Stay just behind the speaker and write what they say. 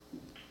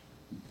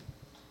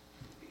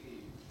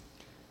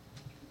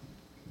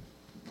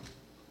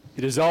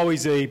It is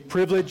always a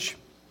privilege,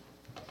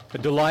 a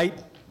delight,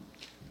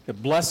 a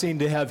blessing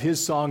to have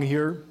his song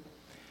here.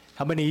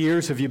 How many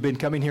years have you been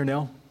coming here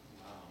now?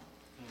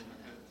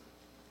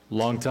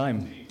 Long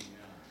time.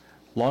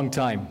 Long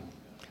time.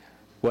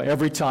 Well,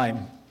 every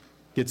time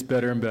gets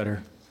better and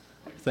better.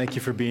 Thank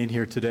you for being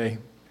here today.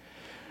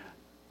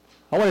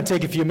 I want to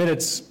take a few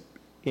minutes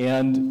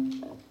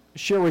and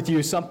share with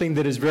you something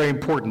that is very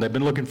important. I've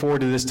been looking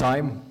forward to this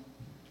time.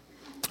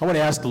 I want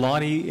to ask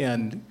Lonnie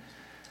and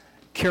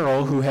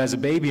Carol, who has a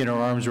baby in her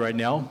arms right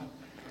now,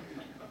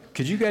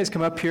 could you guys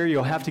come up here?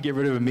 You'll have to get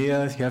rid of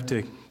Amia. You have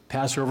to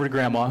pass her over to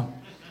Grandma.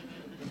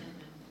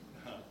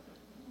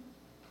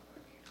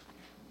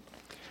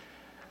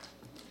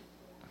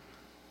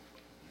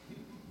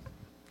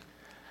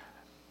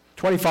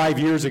 "25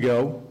 years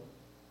ago,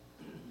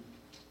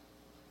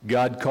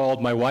 God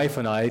called my wife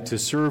and I to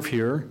serve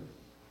here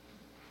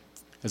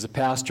as a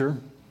pastor.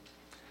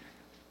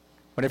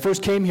 When I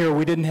first came here,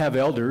 we didn't have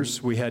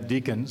elders. We had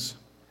deacons.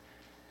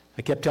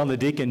 I kept telling the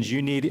deacons,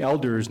 you need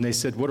elders. And they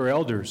said, what are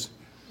elders?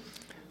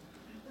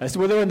 I said,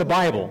 well, they're in the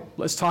Bible.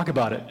 Let's talk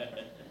about it.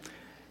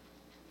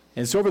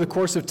 And so over the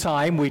course of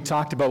time, we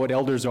talked about what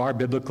elders are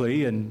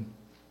biblically, and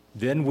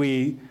then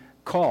we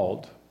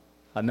called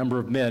a number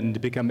of men to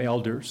become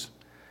elders.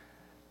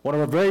 One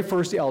of our very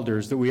first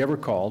elders that we ever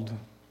called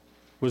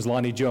was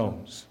Lonnie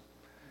Jones.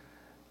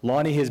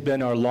 Lonnie has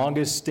been our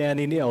longest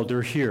standing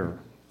elder here.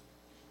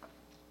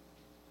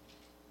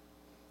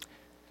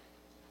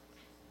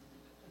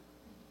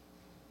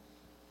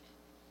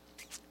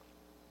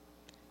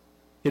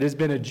 It has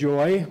been a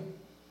joy,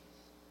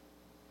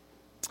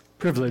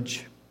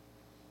 privilege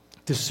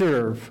to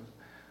serve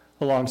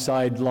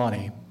alongside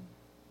Lonnie.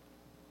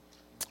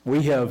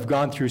 We have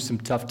gone through some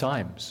tough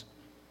times,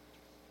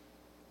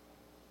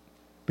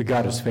 but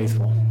God is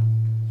faithful.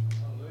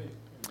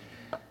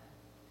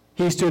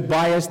 He stood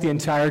by us the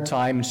entire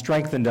time and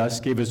strengthened us,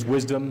 gave us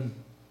wisdom,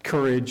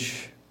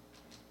 courage,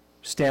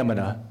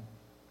 stamina,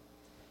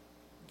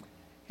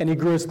 and he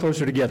grew us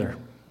closer together.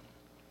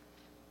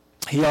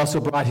 He also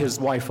brought his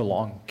wife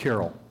along,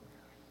 Carol.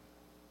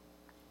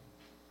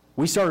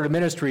 We started a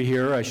ministry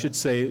here, I should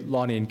say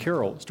Lonnie and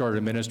Carol started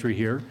a ministry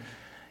here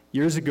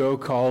years ago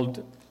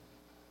called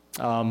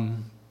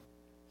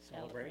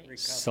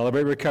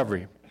Celebrate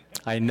Recovery.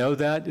 I know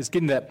that. It's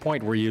getting to that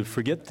point where you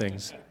forget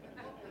things.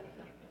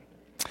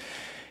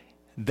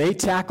 They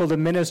tackled a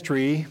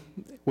ministry,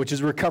 which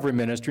is a recovery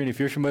ministry, and if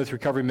you're familiar with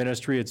recovery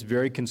ministry, it's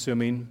very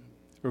consuming,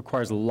 it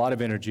requires a lot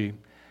of energy.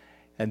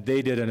 And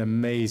they did an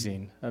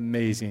amazing,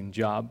 amazing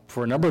job.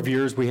 For a number of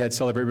years, we had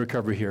Celebrate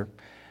Recovery here.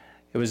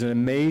 It was an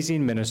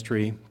amazing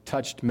ministry,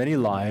 touched many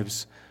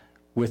lives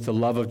with the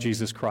love of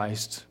Jesus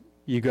Christ.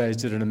 You guys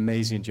did an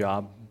amazing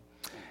job.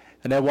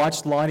 And I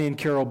watched Lonnie and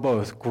Carol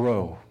both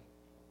grow.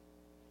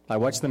 I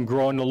watched them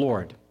grow in the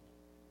Lord.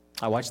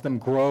 I watched them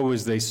grow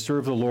as they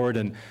served the Lord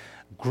and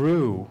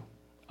grew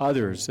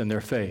others in their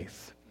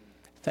faith.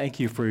 Thank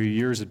you for your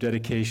years of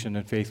dedication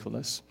and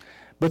faithfulness.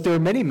 But there are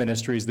many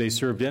ministries they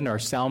served in. Our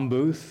sound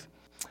booth,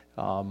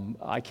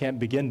 I can't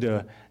begin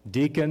to,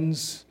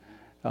 deacons,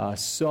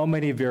 so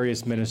many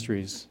various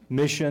ministries.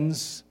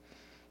 Missions,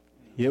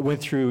 you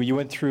went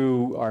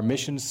through our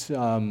missions,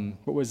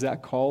 what was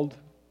that called?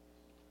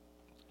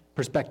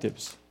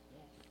 Perspectives,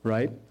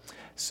 right?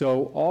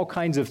 So all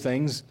kinds of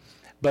things.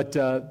 But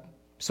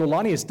so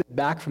Lonnie has stepped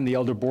back from the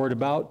elder board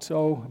about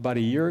a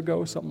year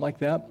ago, something like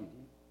that.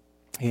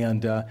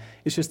 And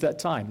it's just that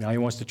time. Now he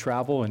wants to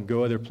travel and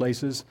go other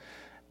places.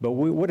 But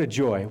what a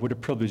joy, what a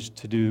privilege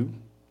to be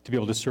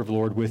able to serve the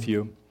Lord with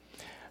you.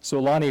 So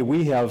Lonnie,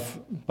 we have,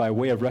 by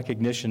way of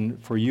recognition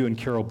for you and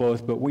Carol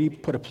both, but we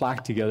put a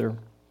plaque together.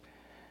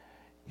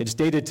 It's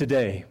dated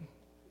today,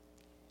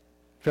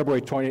 February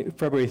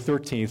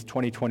 13th,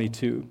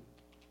 2022.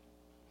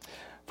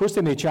 1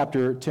 Timothy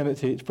chapter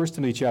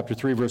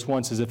 3, verse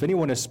 1 says, if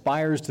anyone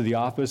aspires to the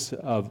office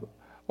of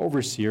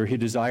overseer, he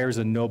desires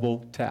a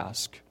noble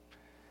task.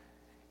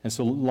 And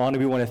so, Lonnie,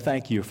 we want to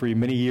thank you for your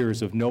many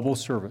years of noble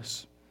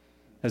service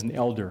as an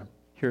elder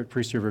here at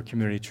Priest River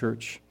Community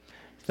Church.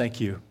 Thank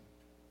you.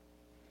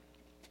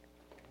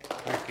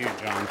 Thank you,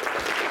 John.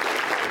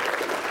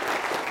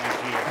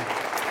 Thank you.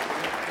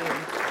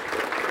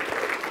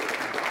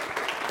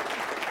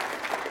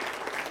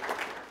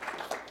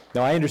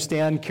 Now, I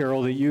understand,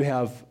 Carol, that you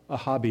have a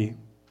hobby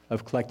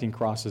of collecting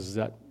crosses. Is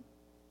that,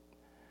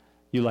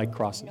 you like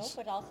crosses? No,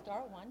 but I'll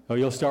start one. Oh,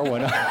 you'll start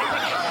one.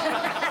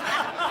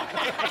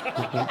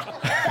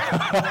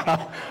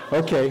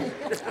 Okay,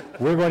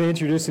 we're going to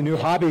introduce a new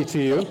hobby to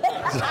you.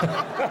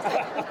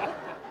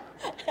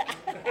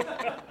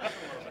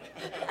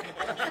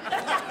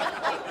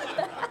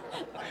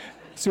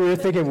 So we were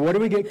thinking, what do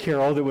we get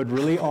Carol that would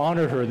really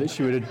honor her that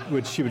she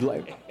would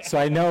like? So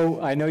I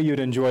know you'd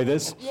enjoy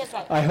this. Yes,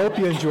 I hope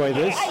you enjoy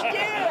this. I do.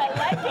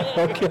 I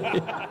like it.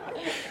 Okay.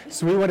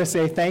 So we want to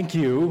say thank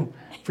you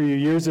for your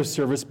years of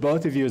service,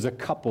 both of you as a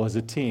couple, as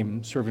a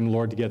team, serving the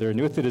Lord together. And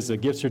with it is a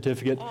gift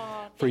certificate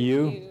for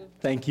you.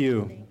 Thank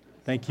you.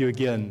 Thank you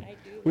again.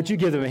 Would you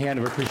give them a hand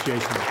of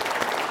appreciation?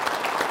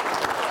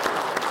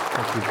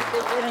 Thank you.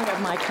 Beginning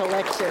of my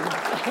collection.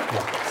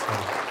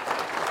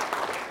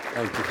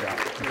 Thank you, John.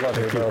 Love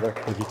you, brother.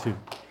 Love you too.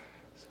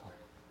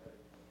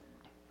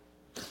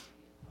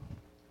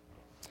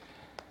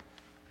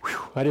 Whew,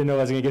 I didn't know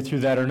I was going to get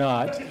through that or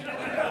not.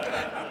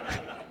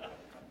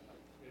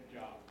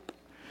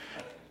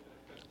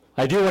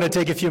 I do want to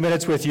take a few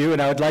minutes with you,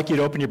 and I would like you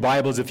to open your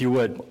Bibles if you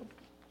would.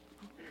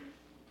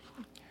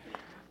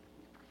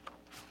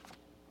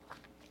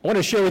 I want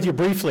to share with you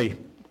briefly,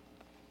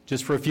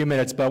 just for a few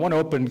minutes, but I want to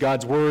open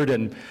God's Word,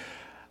 and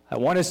I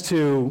want us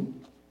to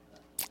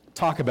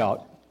talk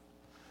about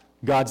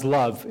God's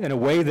love in a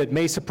way that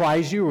may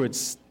surprise you, or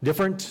it's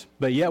different,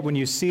 but yet when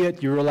you see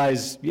it, you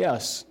realize,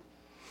 yes,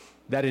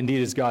 that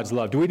indeed is God's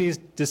love. Do we need to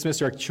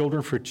dismiss our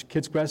children for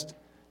Kids Quest?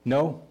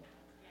 No?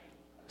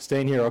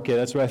 Staying here. Okay,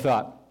 that's what I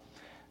thought.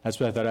 That's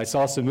what I thought. I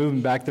saw some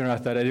movement back there, and I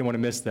thought I didn't want to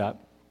miss that.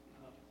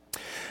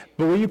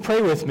 But will you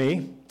pray with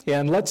me,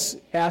 and let's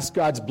ask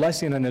God's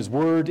blessing on His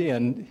Word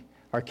in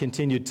our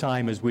continued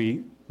time as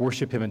we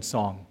worship Him in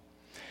song.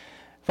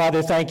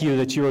 Father, thank you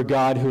that you are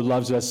God who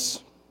loves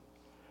us.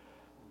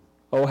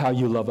 Oh, how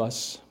you love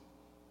us.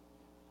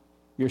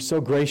 You're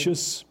so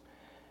gracious,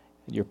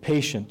 and you're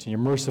patient, and you're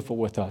merciful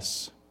with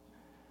us.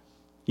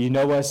 You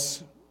know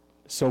us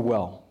so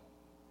well,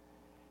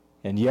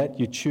 and yet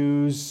you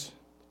choose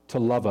to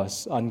love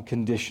us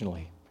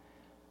unconditionally,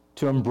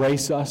 to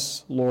embrace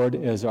us, Lord,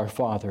 as our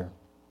Father,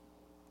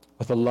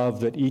 with a love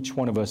that each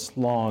one of us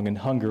long and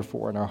hunger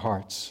for in our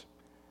hearts.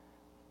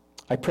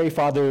 I pray,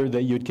 Father,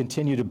 that you'd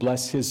continue to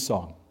bless his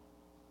song,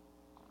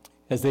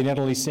 as they not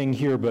only sing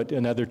here, but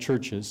in other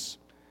churches,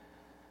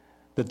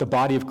 that the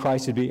body of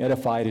Christ would be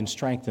edified and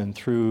strengthened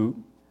through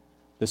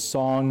the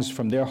songs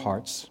from their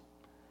hearts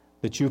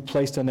that you've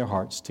placed on their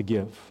hearts to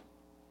give.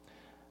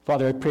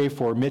 Father, I pray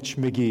for Mitch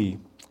McGee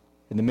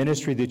and the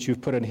ministry that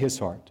you've put on his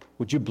heart.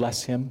 Would you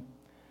bless him?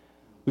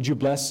 Would you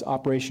bless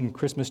Operation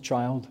Christmas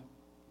Child?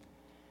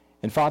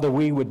 And Father,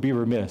 we would be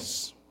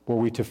remiss were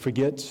we to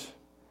forget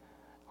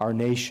our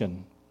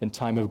nation in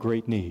time of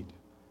great need.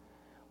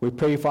 We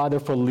pray, Father,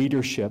 for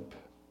leadership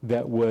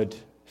that would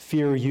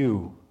fear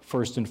you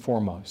first and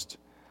foremost.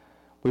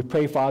 We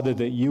pray, Father,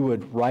 that you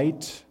would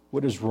right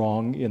what is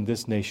wrong in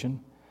this nation.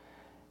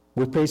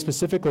 We pray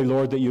specifically,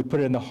 Lord, that you would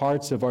put it in the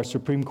hearts of our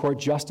Supreme Court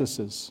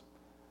justices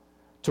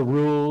to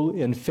rule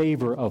in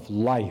favor of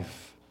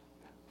life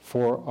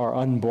for our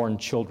unborn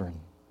children.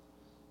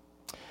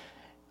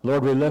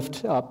 Lord, we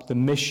lift up the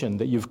mission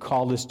that you've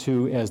called us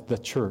to as the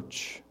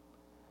church.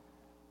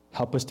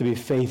 Help us to be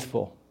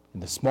faithful in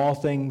the small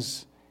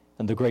things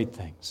and the great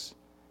things.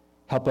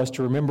 Help us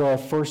to remember our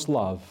first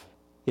love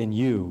in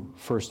you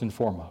first and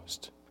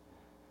foremost.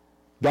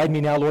 Guide me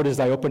now, Lord, as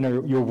I open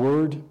your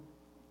word.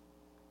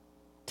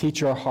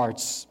 Teach our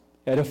hearts,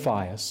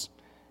 edify us,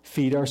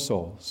 feed our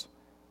souls.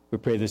 We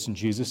pray this in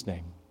Jesus'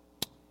 name.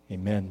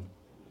 Amen.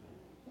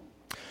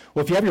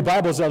 Well, if you have your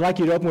Bibles, I'd like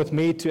you to open with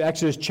me to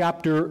Exodus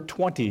chapter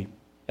 20.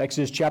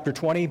 Exodus chapter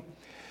 20.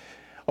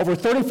 Over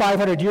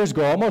 3,500 years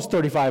ago, almost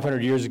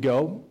 3,500 years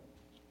ago,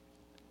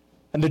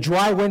 in the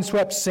dry,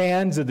 windswept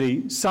sands of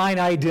the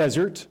Sinai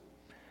Desert,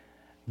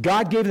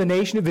 God gave the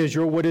nation of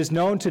Israel what is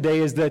known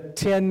today as the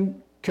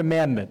 10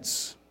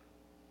 Commandments.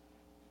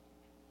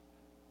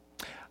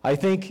 I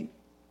think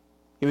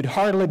it would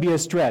hardly be a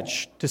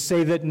stretch to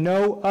say that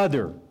no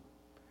other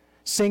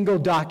single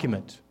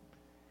document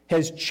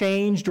has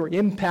changed or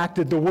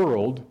impacted the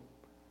world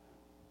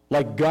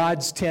like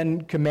God's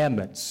 10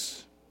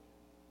 Commandments.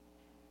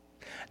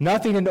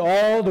 Nothing in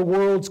all the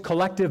world's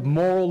collective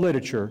moral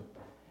literature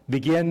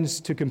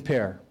begins to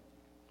compare.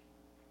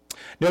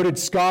 Noted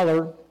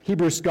scholar,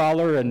 Hebrew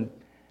scholar, and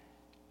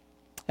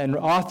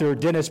author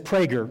Dennis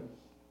Prager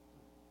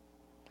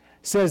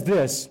says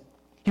this.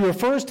 He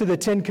refers to the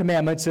 10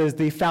 Commandments as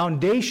the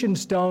foundation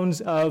stones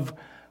of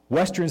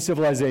Western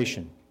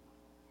civilization.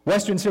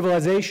 Western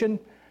civilization,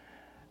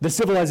 the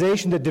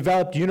civilization that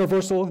developed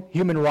universal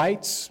human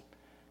rights,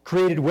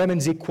 created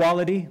women's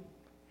equality,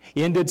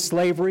 ended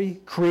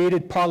slavery,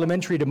 created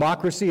parliamentary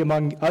democracy,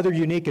 among other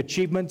unique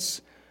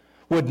achievements,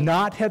 would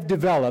not have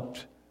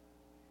developed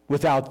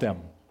without them.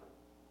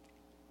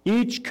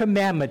 Each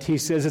commandment, he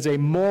says, is a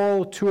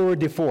moral tour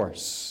de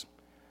force.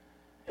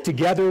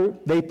 Together,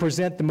 they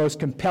present the most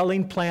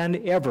compelling plan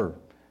ever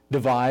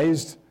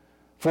devised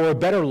for a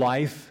better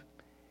life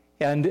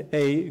and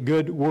a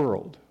good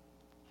world.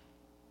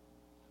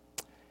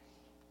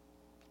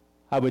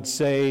 I would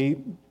say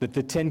that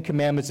the 10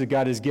 Commandments that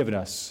God has given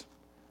us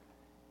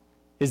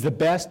is the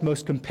best,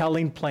 most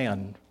compelling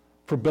plan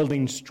for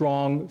building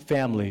strong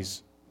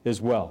families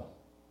as well.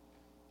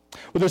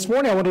 Well, this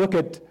morning I want to look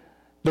at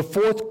the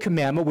fourth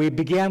commandment. We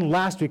began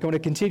last week. I want to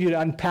continue to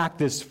unpack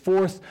this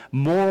fourth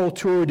moral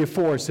tour de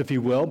force, if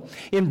you will.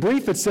 In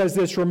brief, it says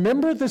this: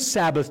 remember the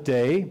Sabbath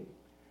day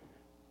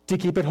to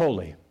keep it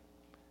holy.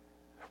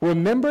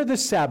 Remember the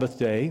Sabbath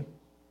day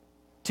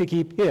to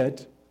keep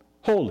it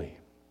holy.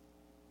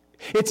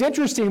 It's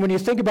interesting when you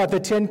think about the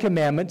 10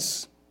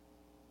 Commandments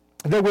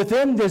that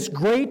within this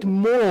great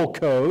moral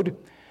code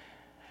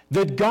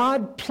that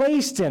God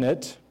placed in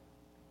it,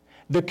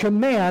 the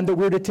command that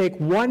we're to take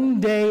one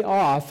day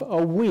off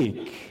a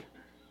week.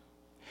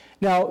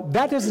 Now,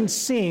 that doesn't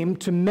seem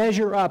to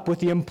measure up with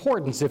the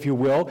importance, if you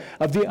will,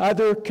 of the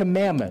other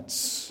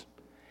commandments.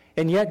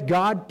 And yet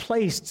God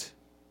placed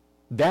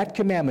that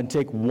commandment,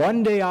 take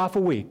one day off a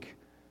week,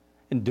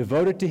 and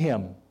devote it to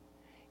Him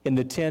in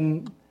the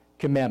 10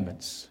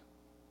 Commandments.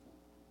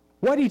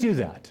 Why do He do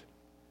that?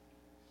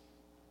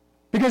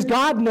 Because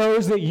God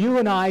knows that you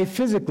and I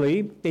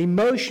physically,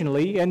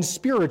 emotionally, and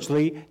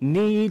spiritually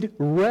need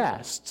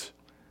rest.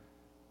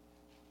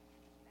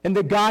 And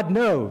that God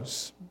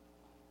knows.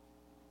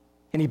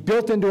 And He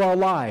built into our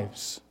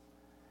lives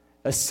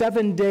a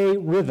 7-day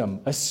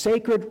rhythm, a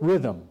sacred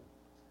rhythm.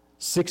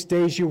 6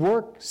 days you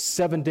work,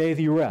 7 days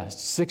you rest.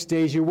 6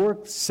 days you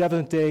work,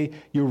 7th day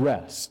you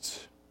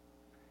rest.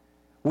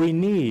 We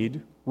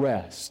need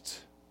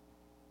rest.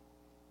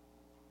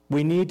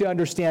 We need to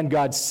understand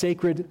God's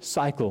sacred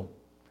cycle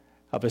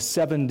of a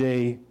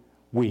 7-day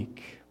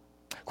week.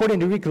 According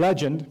to Greek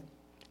legend,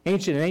 in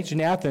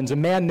ancient Athens, a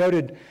man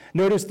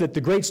noticed that the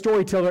great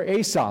storyteller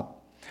Aesop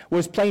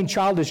was playing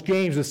childish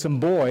games with some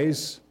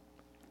boys.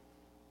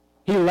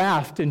 He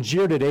laughed and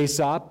jeered at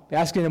Aesop,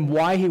 asking him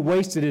why he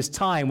wasted his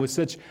time with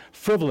such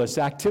frivolous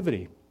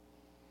activity.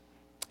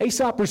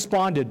 Aesop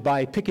responded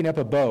by picking up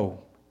a bow.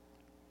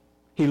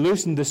 He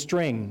loosened the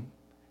string,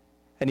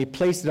 and he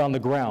placed it on the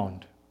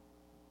ground.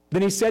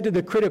 Then he said to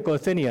the critical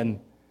Athenian,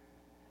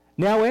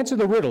 "Now answer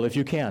the riddle if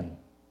you can.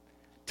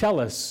 Tell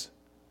us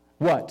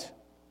what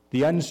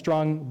the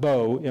unstrung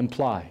bow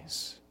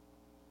implies."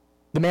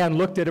 The man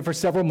looked at it for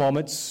several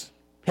moments,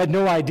 had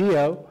no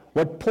idea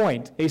what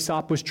point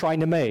Aesop was trying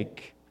to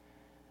make.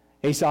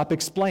 Aesop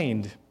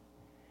explained,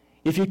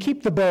 "If you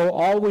keep the bow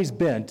always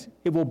bent,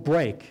 it will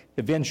break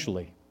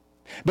eventually.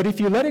 But if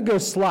you let it go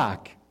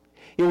slack,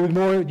 it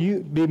will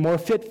be more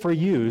fit for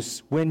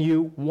use when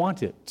you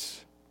want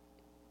it."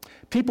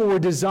 People were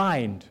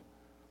designed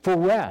for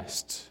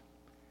rest.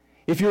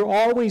 If you're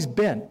always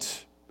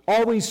bent,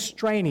 always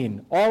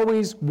straining,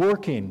 always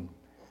working,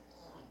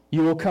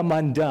 you will come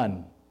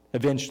undone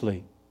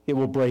eventually. It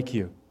will break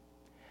you.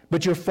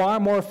 But you're far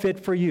more fit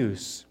for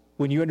use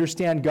when you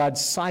understand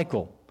God's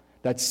cycle,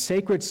 that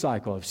sacred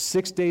cycle of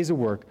 6 days of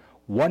work,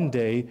 1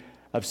 day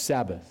of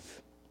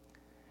Sabbath.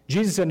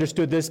 Jesus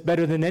understood this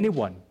better than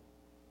anyone.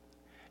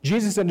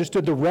 Jesus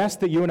understood the rest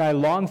that you and I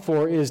long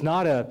for is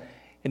not an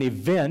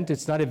event,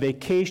 it's not a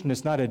vacation,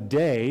 it's not a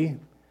day.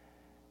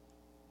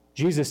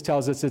 Jesus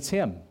tells us it's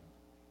Him,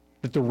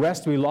 that the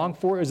rest we long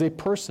for is a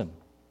person.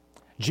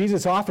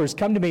 Jesus offers,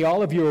 "Come to me,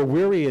 all of you who are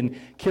weary and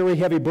carry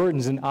heavy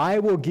burdens, and I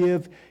will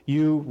give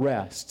you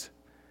rest."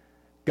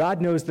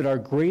 God knows that our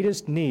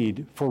greatest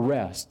need for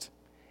rest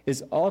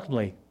is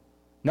ultimately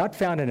not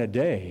found in a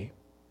day,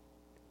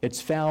 it's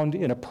found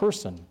in a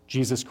person,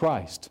 Jesus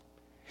Christ.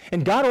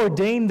 And God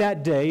ordained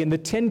that day in the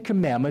 10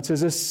 Commandments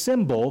as a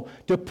symbol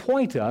to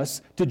point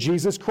us to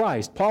Jesus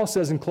Christ. Paul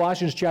says in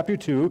Colossians chapter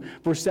 2,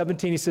 verse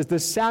 17, he says, "The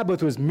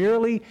Sabbath was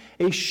merely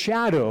a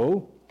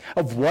shadow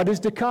of what is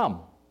to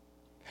come,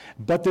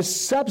 but the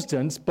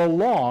substance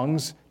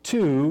belongs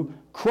to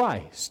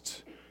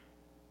Christ."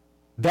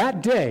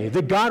 That day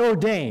that God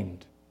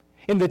ordained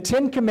in the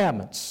 10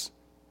 Commandments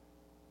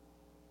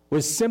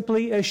was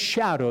simply a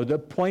shadow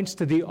that points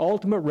to the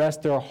ultimate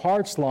rest their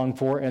hearts long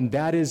for, and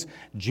that is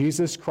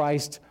Jesus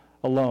Christ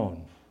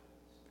alone.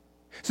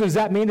 So does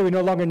that mean that we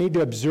no longer need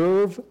to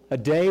observe a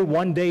day,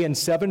 1 day in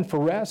 7 for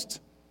rest?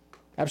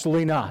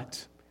 Absolutely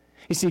not.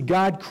 You see,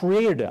 God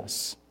created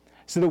us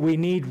so that we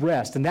need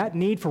rest, and that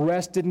need for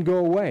rest didn't go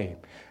away.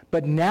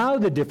 But now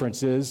the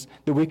difference is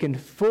that we can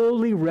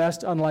fully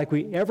rest unlike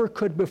we ever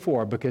could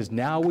before, because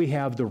now we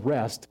have the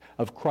rest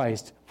of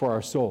Christ for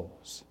our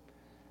souls.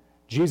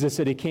 Jesus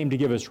said He came to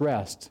give us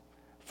rest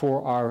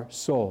for our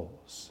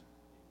souls.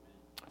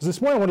 So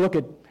this morning I want to look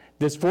at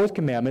this 4th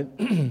commandment,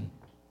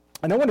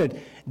 and I want to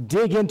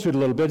dig into it a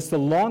little bit. It's the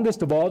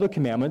longest of all the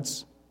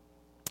commandments,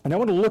 and I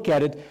want to look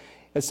at it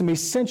as some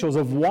essentials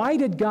of why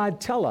did God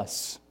tell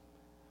us?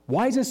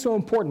 Why is it so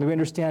important that we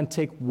understand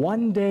take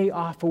 1 day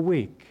off a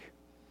week?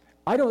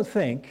 I don't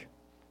think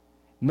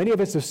many of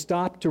us have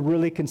stopped to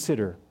really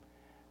consider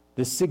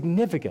the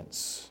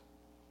significance,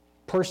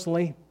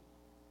 personally,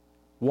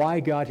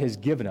 why God has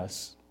given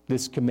us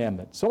this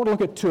commandment. So I want to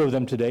look at 2 of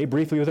them today,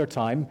 briefly with our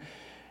time.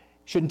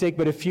 Shouldn't take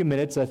but a few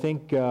minutes. I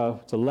think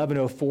it's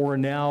 11:04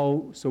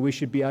 now, so we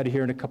should be out of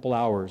here in a couple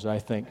hours, I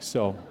think.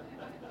 So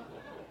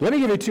let me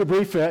give you 2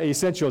 brief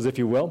essentials, if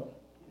you will.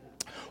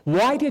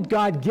 Why did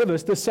God give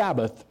us the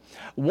Sabbath?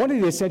 One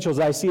of the essentials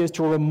I see is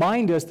to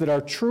remind us that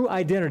our true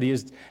identity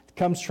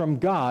comes from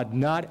God,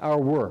 not our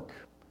work.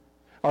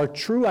 Our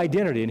true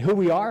identity and who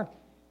we are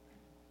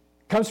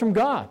comes from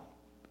God.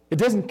 It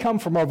doesn't come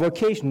from our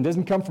vocation. It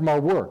doesn't come from our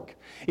work.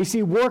 You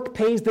see, work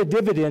pays the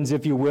dividends,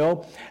 if you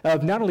will,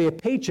 of not only a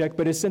paycheck,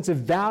 but a sense of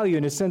value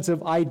and a sense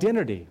of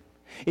identity.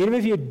 Even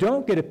if you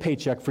don't get a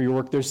paycheck for your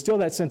work, there's still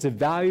that sense of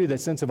value, that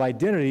sense of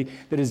identity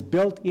that is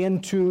built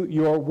into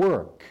your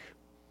work.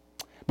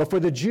 But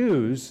for the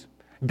Jews,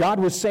 God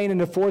was saying in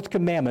the 4th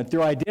commandment,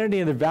 their identity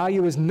and their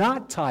value is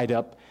not tied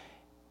up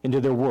into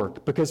their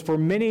work, because for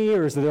many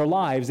years of their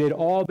lives, they'd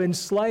all been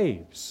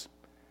slaves.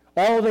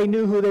 All they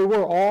knew who they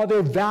were, all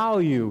their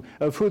value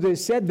of who they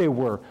said they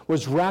were,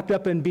 was wrapped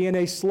up in being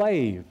a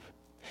slave.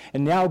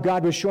 And now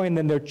God was showing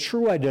them their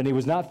true identity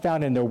was not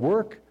found in their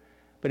work,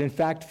 but in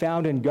fact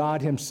found in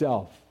God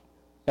himself.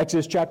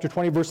 Exodus chapter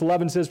 20, verse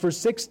 11 says, "For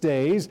 6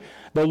 days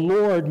the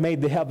Lord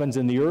made the heavens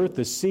and the earth,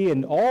 the sea,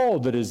 and all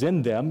that is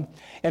in them,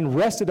 and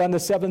rested on the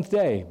seventh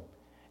day.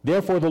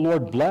 Therefore the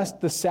Lord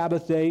blessed the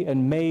Sabbath day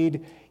and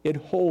made it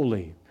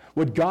holy."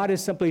 What God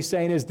is simply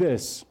saying is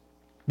this: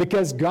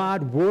 because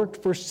God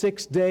worked for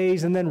 6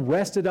 days and then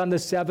rested on the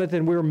seventh,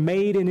 and we're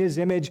made in his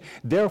image,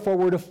 therefore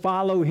we're to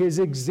follow his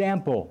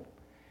example.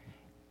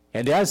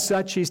 And as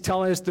such, he's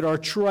telling us that our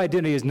true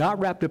identity is not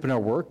wrapped up in our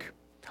work.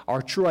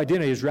 Our true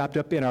identity is wrapped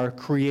up in our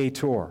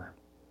Creator.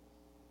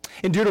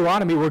 In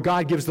Deuteronomy, where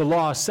God gives the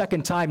law a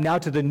second time now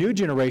to the new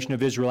generation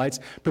of Israelites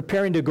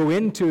preparing to go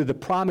into the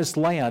promised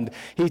land,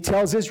 he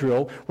tells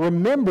Israel,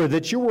 "Remember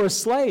that you were a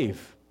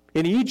slave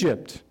in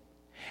Egypt,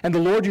 and the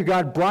Lord your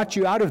God brought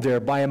you out of there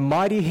by a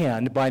mighty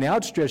hand, by an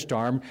outstretched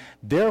arm.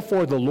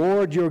 Therefore the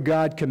Lord your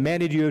God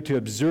commanded you to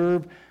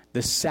observe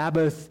the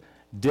Sabbath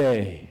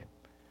day."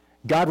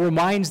 God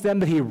reminds them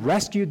that he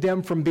rescued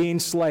them from being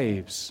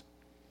slaves,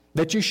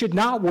 that you should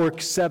not work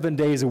 7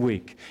 days a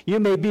week. You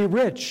may be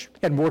rich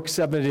and work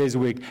 7 days a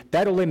week.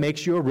 That only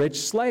makes you a rich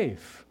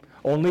slave.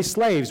 Only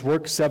slaves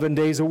work 7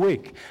 days a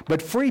week.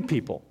 But free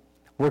people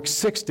work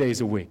 6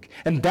 days a week.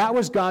 And that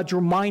was God's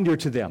reminder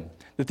to them,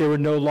 that they were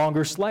no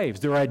longer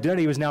slaves. Their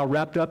identity was now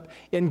wrapped up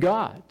in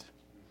God.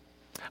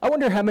 I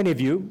wonder how many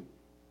of you,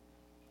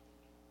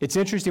 it's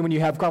interesting when you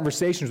have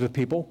conversations with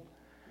people,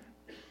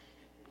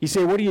 you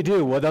say, "What do you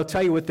do?" Well, they'll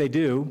tell you what they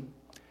do.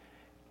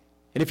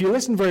 And if you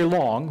listen very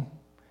long,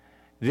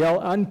 they'll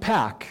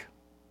unpack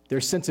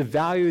their sense of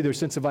value, their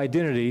sense of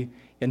identity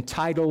in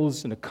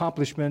titles and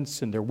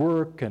accomplishments and their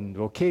work and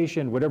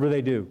vocation, whatever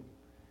they do.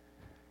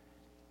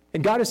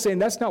 And God is saying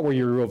that's not where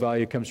your real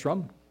value comes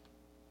from.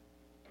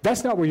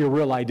 That's not where your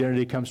real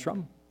identity comes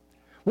from.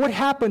 What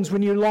happens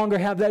when you no longer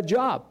have that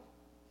job?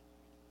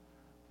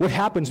 What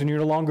happens when you're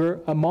no longer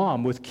a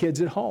mom with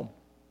kids at home?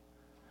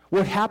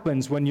 What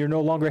happens when you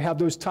no longer have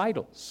those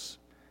titles?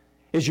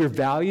 Is your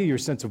value, your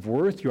sense of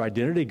worth, your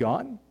identity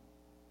gone?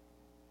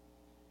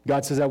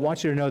 God says, I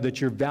want you to know that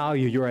your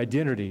value, your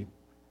identity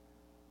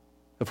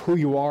of who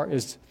you are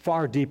is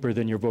far deeper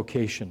than your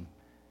vocation.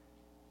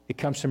 It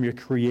comes from your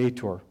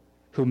Creator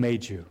who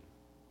made you.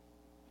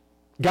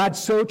 God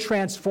so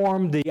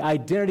transformed the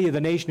identity of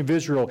the nation of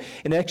Israel.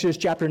 In Exodus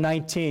chapter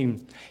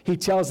 19, he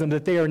tells them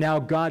that they are now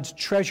God's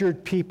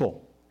treasured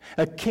people,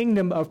 a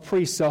kingdom of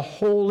priests, a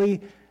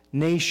holy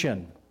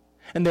nation.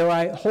 And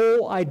their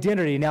whole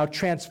identity now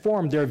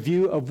transformed their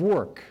view of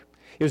work.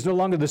 It was no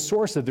longer the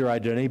source of their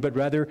identity, but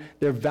rather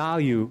their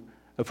value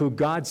of who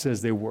God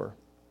says they were.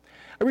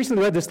 I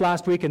recently read this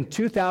last week in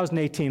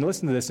 2018.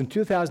 Listen to this. In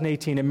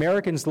 2018,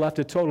 Americans left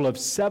a total of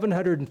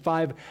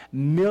 705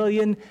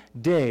 million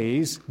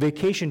days,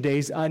 vacation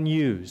days,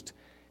 unused.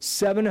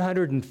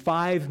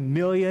 705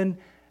 million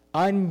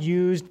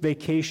unused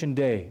vacation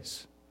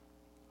days.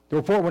 The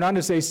report went on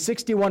to say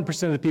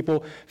 61% of the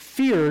people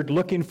feared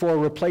looking for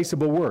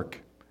replaceable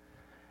work.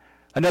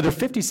 Another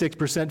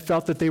 56%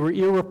 felt that they were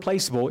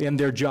irreplaceable in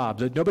their job,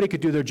 that nobody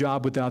could do their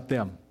job without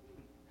them.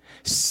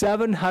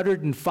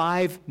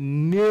 705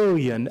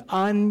 million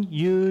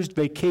unused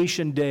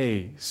vacation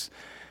days.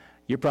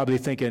 You're probably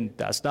thinking,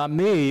 that's not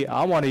me.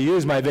 I want to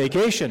use my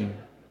vacation.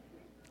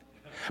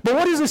 But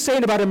what is it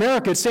saying about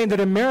America? It's saying that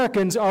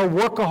Americans are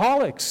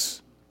workaholics.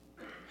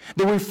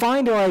 That we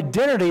find our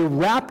identity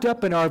wrapped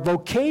up in our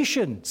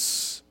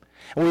vocations.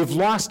 And we've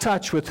lost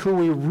touch with who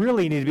we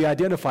really need to be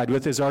identified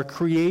with as our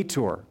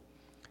Creator.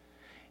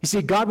 You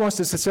see, God wants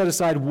us to set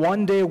aside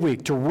 1 day a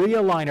week to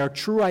realign our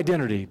true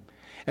identity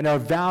and our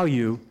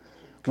value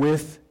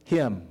with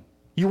Him.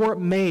 You weren't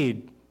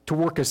made to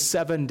work a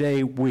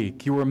 7-day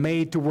week. You were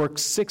made to work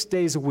 6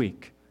 days a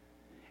week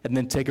and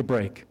then take a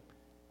break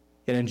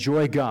and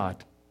enjoy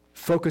God.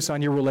 Focus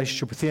on your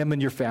relationship with Him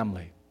and your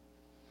family.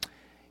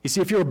 You see,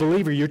 if you're a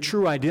believer, your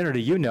true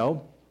identity, you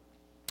know,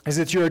 is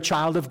that you're a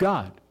child of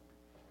God.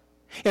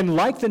 And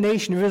like the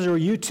nation of Israel,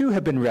 you too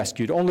have been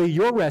rescued, only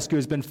your rescue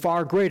has been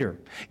far greater.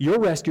 Your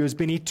rescue has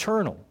been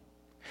eternal.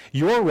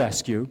 Your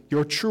rescue,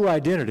 your true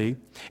identity,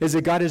 is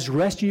that God has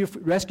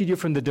rescued you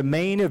from the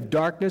domain of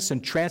darkness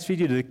and transferred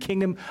you to the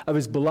kingdom of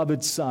His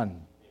beloved Son.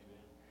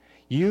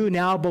 You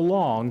now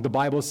belong, the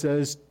Bible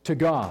says, to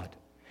God.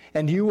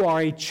 And you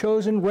are a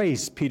chosen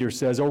race, Peter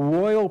says, a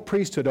royal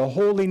priesthood, a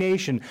holy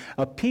nation,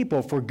 a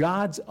people for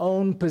God's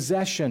own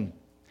possession,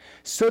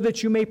 so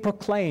that you may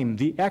proclaim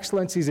the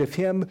excellencies of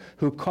Him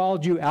who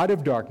called you out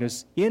of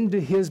darkness into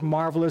His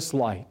marvelous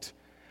light.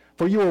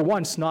 For you were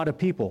once not a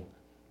people,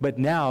 but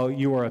now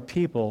you are a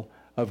people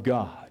of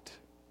God.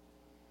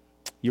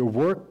 Your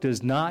work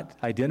does not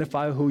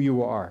identify who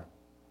you are.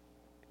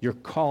 Your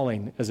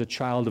calling as a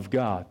child of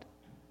God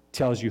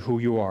tells you who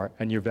you are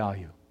and your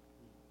value.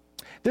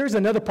 There's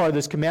another part of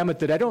this commandment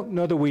that I don't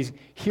know that we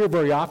hear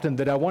very often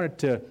that I wanted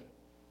to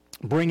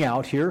bring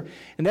out here,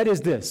 and that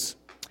is this.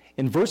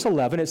 In verse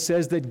 11, it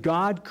says that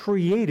God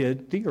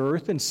created the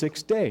earth in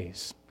 6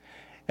 days.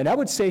 And I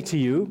would say to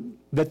you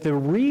that the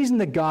reason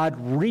that God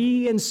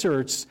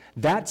reinserts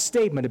that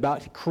statement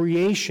about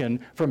creation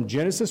from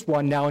Genesis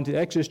 1 now into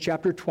Exodus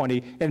chapter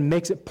 20 and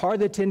makes it part of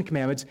the Ten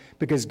Commandments,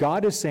 because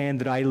God is saying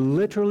that I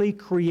literally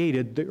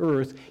created the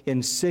earth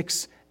in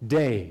 6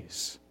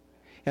 days.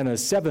 And on the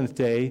seventh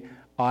day,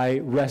 I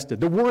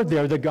rested. The word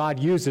there that God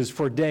uses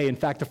for day, in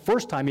fact, the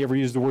first time he ever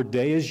used the word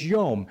day is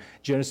yom,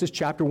 Genesis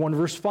chapter 1,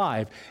 verse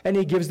 5. And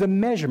he gives the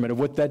measurement of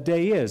what that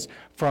day is,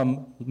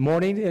 from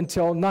morning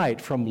until night,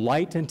 from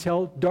light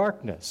until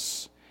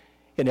darkness.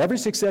 And every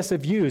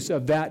successive use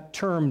of that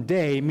term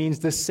day means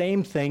the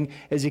same thing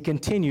as he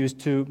continues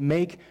to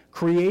make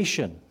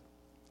creation.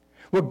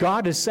 What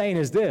God is saying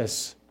is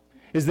this,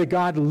 is that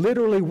God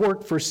literally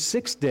worked for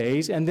 6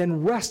 days and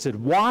then rested.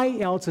 Why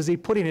else is he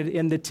putting it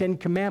in the Ten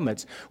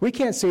Commandments? We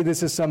can't say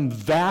this is some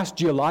vast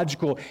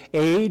geological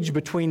age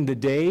between the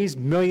days,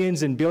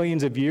 millions and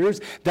billions of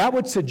years. That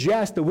would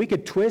suggest that we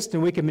could twist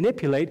and we could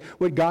manipulate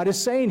what God is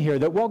saying here,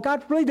 that, well,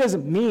 God really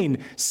doesn't mean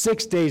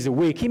 6 days a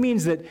week. He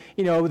means that,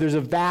 there's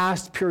a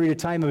vast period of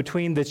time in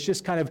between that's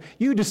just kind of,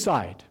 you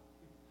decide.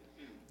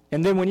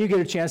 And then when you get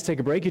a chance to take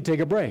a break, you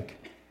take a break.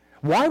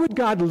 Why would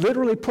God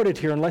literally put it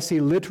here unless he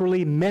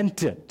literally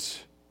meant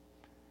it?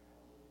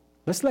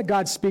 Let's let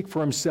God speak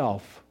for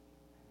himself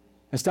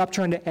and stop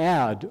trying to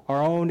add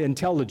our own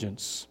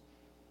intelligence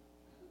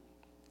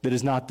that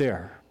is not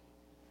there.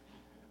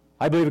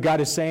 I believe God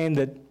is saying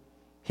that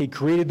he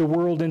created the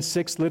world in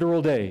 6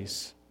 literal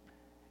days.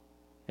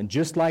 And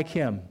just like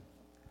him,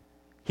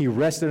 he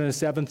rested on the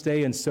seventh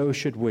day, and so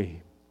should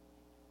we.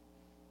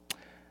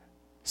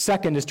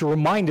 Second is to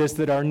remind us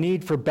that our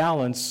need for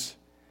balance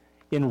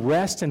in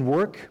rest and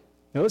work.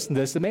 Now listen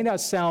to this, it may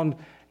not sound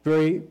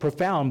very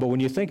profound, but when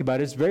you think about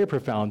it, it's very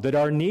profound, that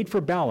our need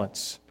for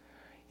balance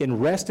in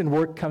rest and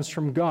work comes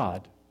from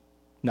God,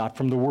 not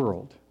from the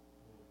world.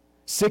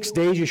 6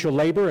 days you shall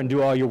labor and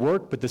do all your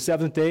work, but the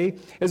seventh day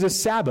is a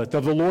Sabbath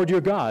of the Lord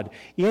your God.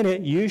 In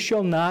it you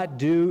shall not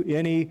do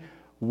any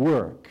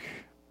work.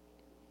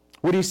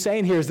 What he's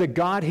saying here is that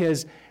God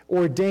has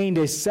ordained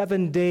a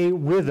 7-day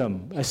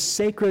rhythm, a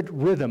sacred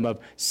rhythm of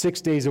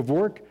 6 days of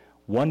work,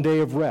 1 day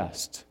of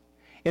rest.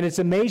 And it's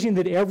amazing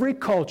that every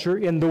culture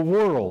in the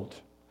world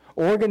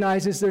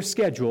organizes their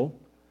schedule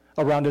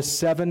around a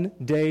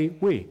 7-day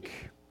week.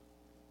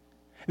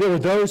 There are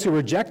those who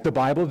reject the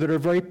Bible that are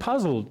very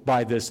puzzled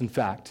by this, in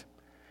fact.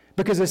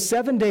 Because a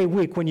 7-day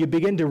week, when you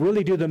begin to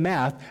really do the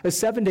math, a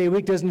 7-day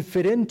week doesn't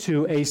fit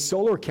into a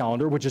solar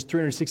calendar, which is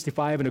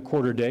 365 and a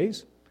quarter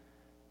days.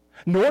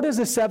 Nor does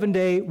a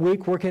 7-day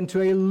week work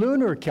into a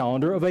lunar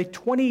calendar of a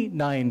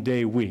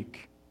 29-day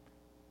week.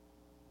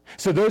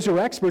 So those who are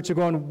experts are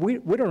going, we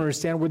don't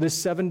understand where this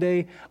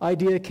 7-day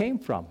idea came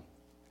from.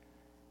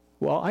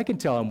 Well, I can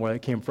tell them where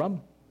it came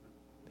from.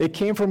 It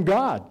came from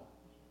God.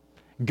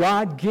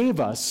 God gave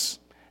us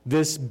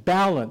this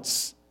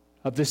balance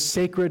of this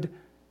sacred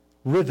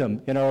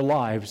rhythm in our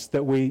lives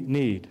that we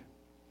need.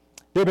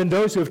 There have been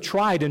those who have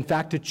tried, in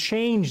fact, to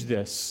change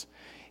this.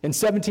 In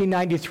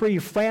 1793,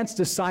 France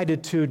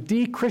decided to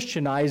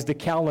de-Christianize the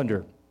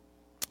calendar.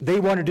 They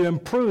wanted to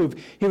improve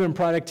human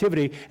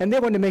productivity, and they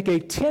wanted to make a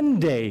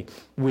 10-day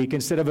week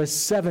instead of a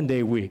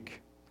 7-day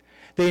week.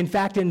 They, in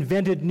fact,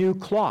 invented new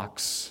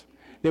clocks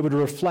that would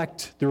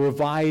reflect the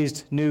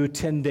revised new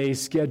 10-day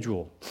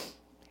schedule.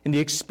 And the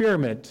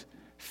experiment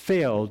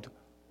failed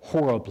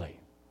horribly.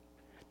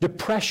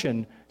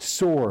 Depression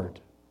soared.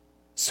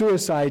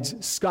 Suicides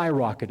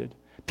skyrocketed.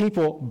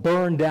 People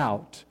burned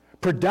out.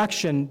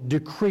 Production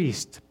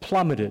decreased,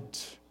 plummeted.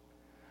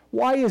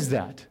 Why is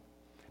that?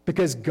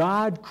 Because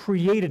God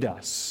created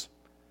us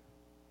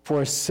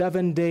for a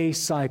 7-day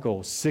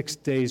cycle, 6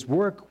 days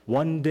work,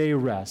 1 day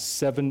rest,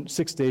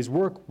 6 days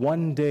work,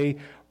 1 day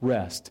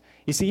rest.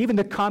 You see, even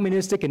the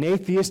communistic and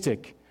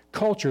atheistic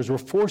cultures were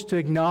forced to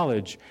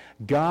acknowledge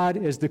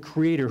God as the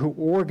creator who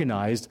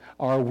organized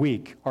our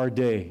week, our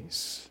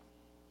days.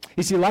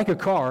 You see, like a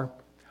car,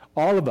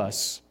 all of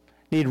us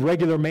need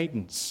regular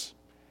maintenance.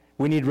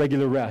 We need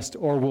regular rest,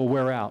 or we'll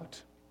wear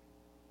out.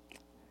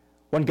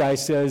 One guy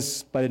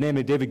says, by the name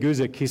of David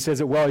Guzik, he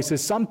says it well. He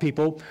says, some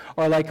people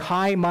are like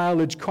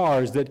high-mileage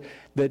cars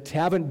that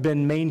haven't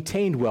been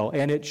maintained well,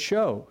 and it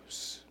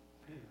shows.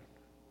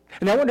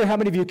 And I wonder how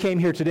many of you came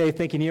here today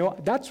thinking,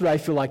 that's what I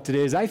feel like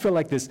today, is I feel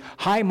like this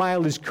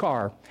high-mileage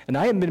car, and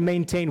I haven't been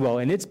maintained well,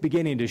 and it's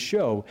beginning to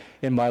show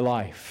in my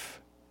life.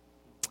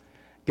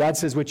 God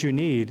says what you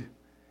need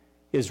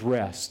is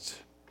rest.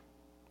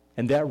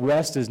 And that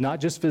rest is not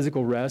just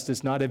physical rest.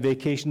 It's not a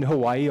vacation to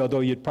Hawaii, although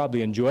you'd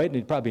probably enjoy it and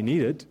you'd probably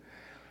need it.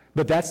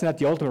 But that's not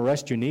the ultimate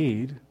rest you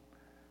need.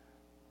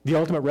 The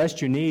ultimate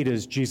rest you need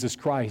is Jesus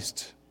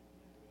Christ.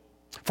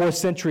 4th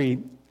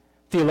century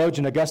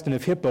theologian Augustine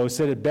of Hippo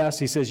said it best.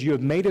 He says, "You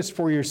have made us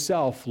for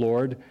yourself,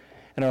 Lord,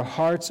 and our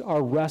hearts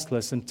are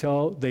restless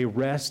until they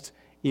rest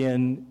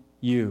in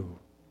you."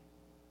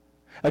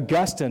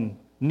 Augustine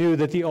knew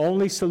that the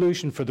only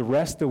solution for the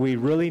rest that we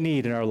really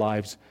need in our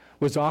lives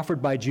was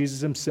offered by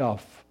Jesus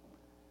himself.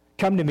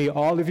 Come to me,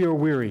 all of you are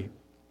weary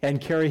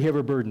and carry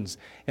heavy burdens,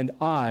 and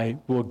I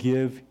will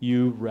give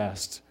you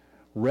rest.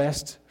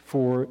 Rest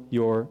for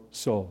your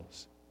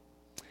souls.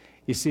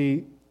 You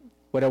see,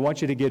 what I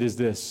want you to get is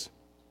this.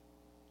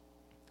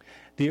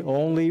 The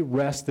only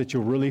rest that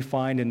you'll really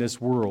find in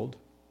this world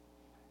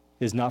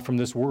is not from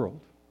this world.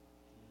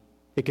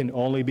 It can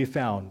only be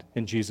found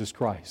in Jesus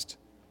Christ.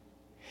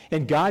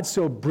 And God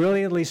so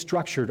brilliantly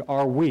structured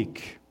our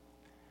week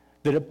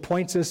that it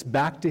points us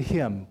back to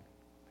Him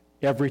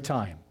every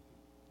time.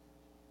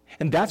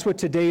 And that's what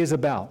today is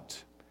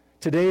about.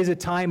 Today is a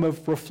time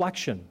of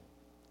reflection,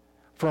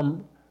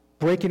 from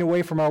breaking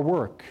away from our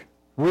work,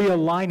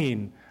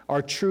 realigning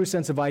our true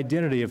sense of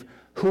identity of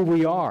who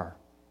we are,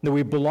 that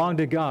we belong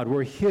to God.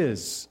 We're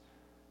His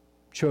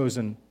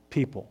chosen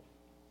people.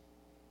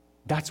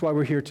 That's why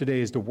we're here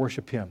today, is to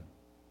worship Him.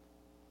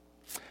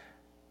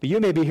 But you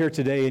may be here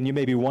today and you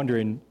may be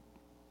wondering,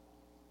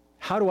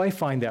 how do I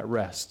find that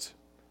rest?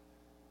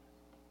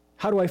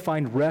 How do I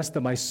find rest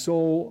that my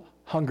soul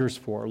hungers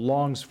for,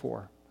 longs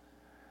for?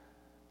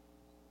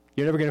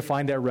 You're never going to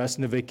find that rest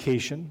in a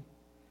vacation.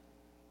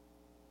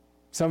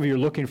 Some of you are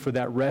looking for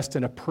that rest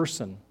in a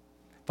person.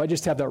 If I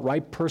just have that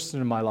right person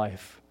in my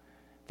life,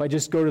 if I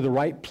just go to the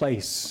right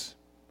place,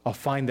 I'll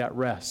find that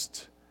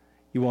rest.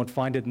 You won't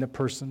find it in a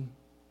person.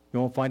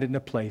 You won't find it in a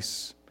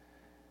place.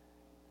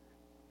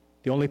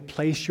 The only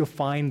place you'll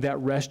find that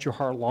rest your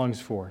heart longs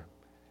for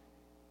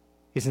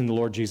is in the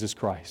Lord Jesus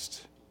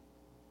Christ.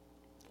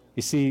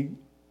 You see,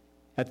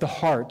 at the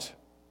heart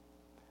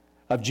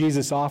of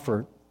Jesus'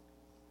 offer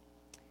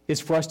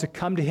is for us to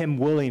come to Him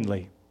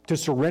willingly, to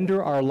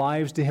surrender our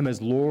lives to Him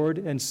as Lord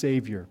and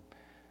Savior,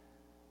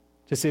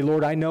 to say,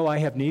 Lord, I know I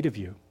have need of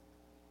you.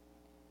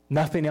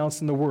 Nothing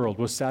else in the world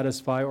will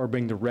satisfy or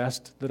bring the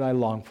rest that I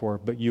long for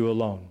but you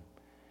alone.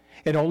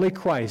 And only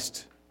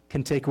Christ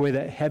can take away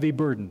that heavy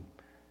burden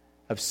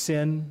of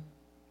sin,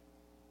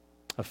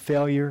 of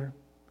failure,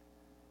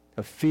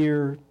 of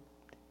fear,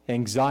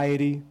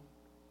 anxiety.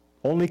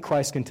 Only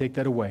Christ can take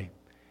that away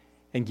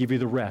and give you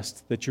the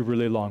rest that you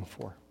really long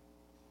for.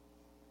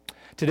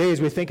 Today,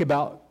 as we think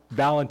about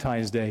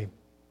Valentine's Day,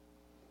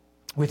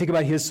 we think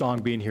about His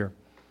song being here.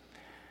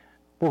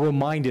 We're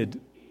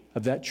reminded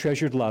of that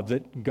treasured love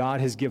that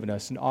God has given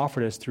us and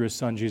offered us through His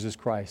Son, Jesus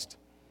Christ.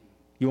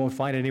 You won't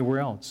find it anywhere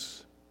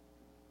else.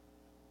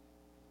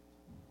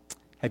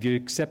 Have you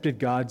accepted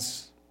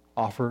God's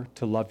offer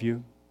to love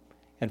you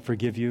and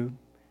forgive you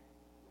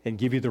and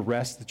give you the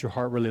rest that your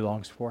heart really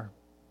longs for?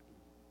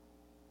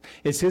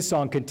 As His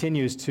song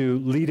continues to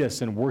lead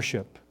us in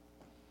worship,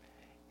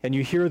 and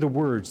you hear the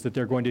words that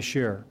they're going to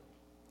share,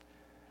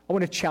 I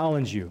want to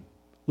challenge you.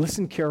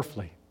 Listen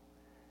carefully.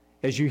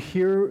 As you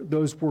hear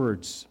those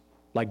words,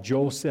 like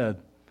Joel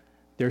said,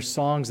 they're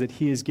songs that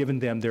He has given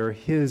them. They're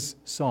His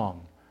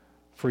song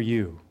for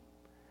you.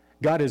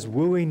 God is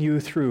wooing you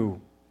through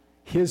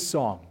His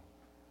song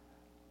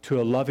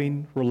to a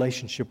loving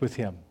relationship with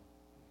Him.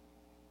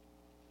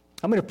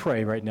 I'm going to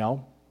pray right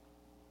now.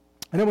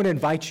 And I want to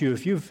invite you,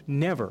 if you've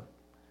never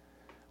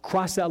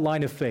crossed that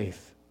line of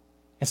faith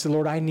and said,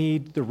 Lord, I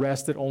need the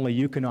rest that only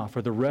you can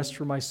offer, the rest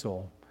for my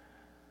soul,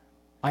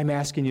 I'm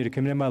asking you to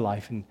come into my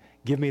life and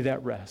give me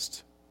that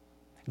rest.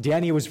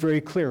 Denney was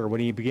very clear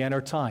when he began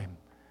our time.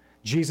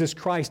 Jesus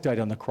Christ died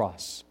on the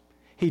cross.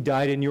 He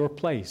died in your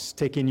place,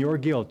 taking your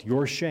guilt,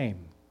 your shame.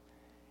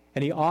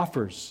 And He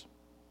offers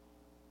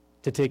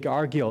to take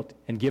our guilt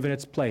and give in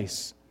its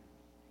place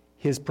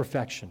His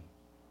perfection,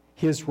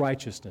 His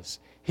righteousness,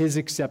 His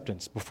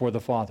acceptance before the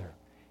Father,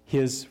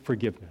 His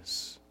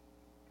forgiveness.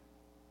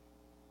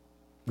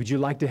 Would you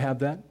like to have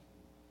that?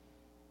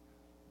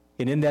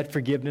 And in that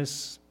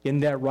forgiveness,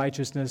 in that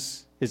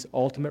righteousness, is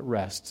ultimate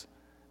rest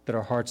that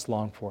our hearts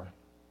long for.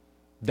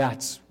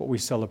 That's what we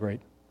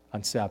celebrate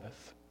on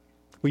Sabbath.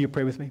 Will you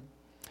pray with me?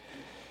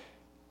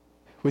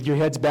 With your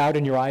heads bowed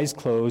and your eyes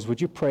closed,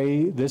 would you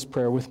pray this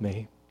prayer with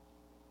me?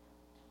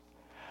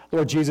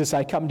 Lord Jesus,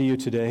 I come to you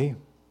today.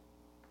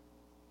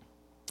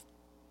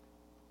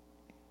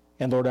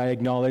 And Lord, I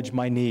acknowledge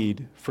my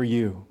need for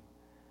you,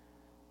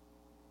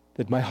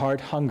 that my heart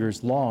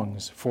hungers,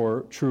 longs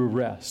for true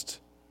rest.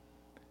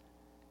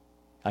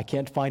 I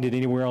can't find it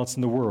anywhere else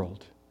in the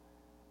world,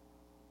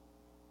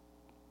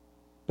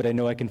 but I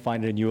know I can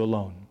find it in you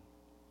alone.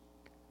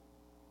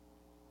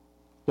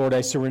 Lord,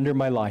 I surrender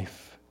my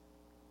life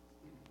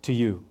to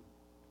you.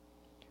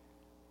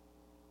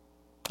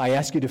 I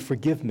ask you to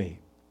forgive me.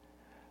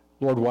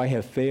 Lord, where I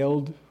have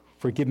failed,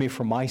 forgive me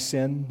for my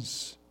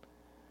sins.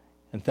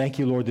 And thank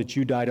you, Lord, that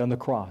you died on the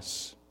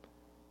cross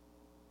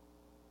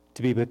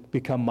to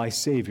become my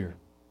Savior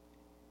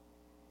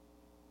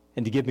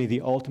and to give me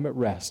the ultimate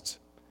rest,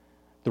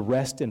 the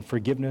rest in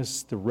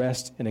forgiveness, the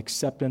rest in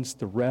acceptance,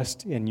 the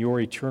rest in your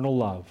eternal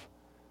love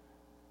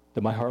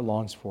that my heart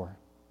longs for.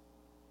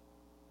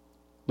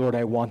 Lord,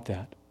 I want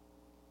that.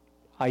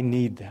 I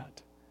need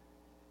that.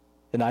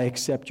 And I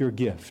accept your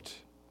gift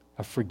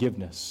of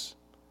forgiveness,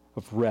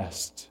 of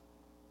rest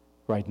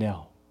right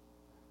now.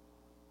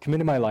 Come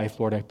into my life,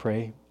 Lord, I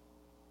pray.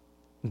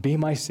 Be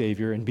my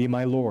Savior and be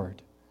my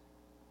Lord.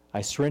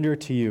 I surrender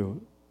to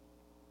you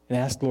and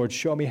ask, Lord,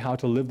 show me how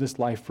to live this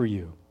life for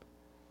you.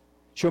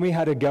 Show me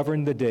how to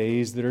govern the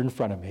days that are in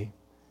front of me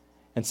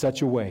in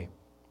such a way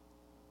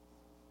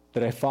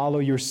that I follow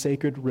your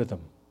sacred rhythm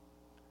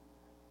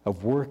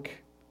of work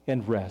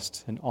and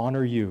rest and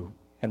honor you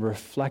and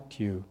reflect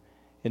you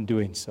in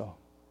doing so.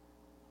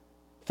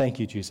 Thank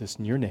you, Jesus.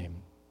 In your name,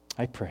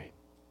 I pray.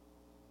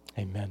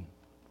 Amen.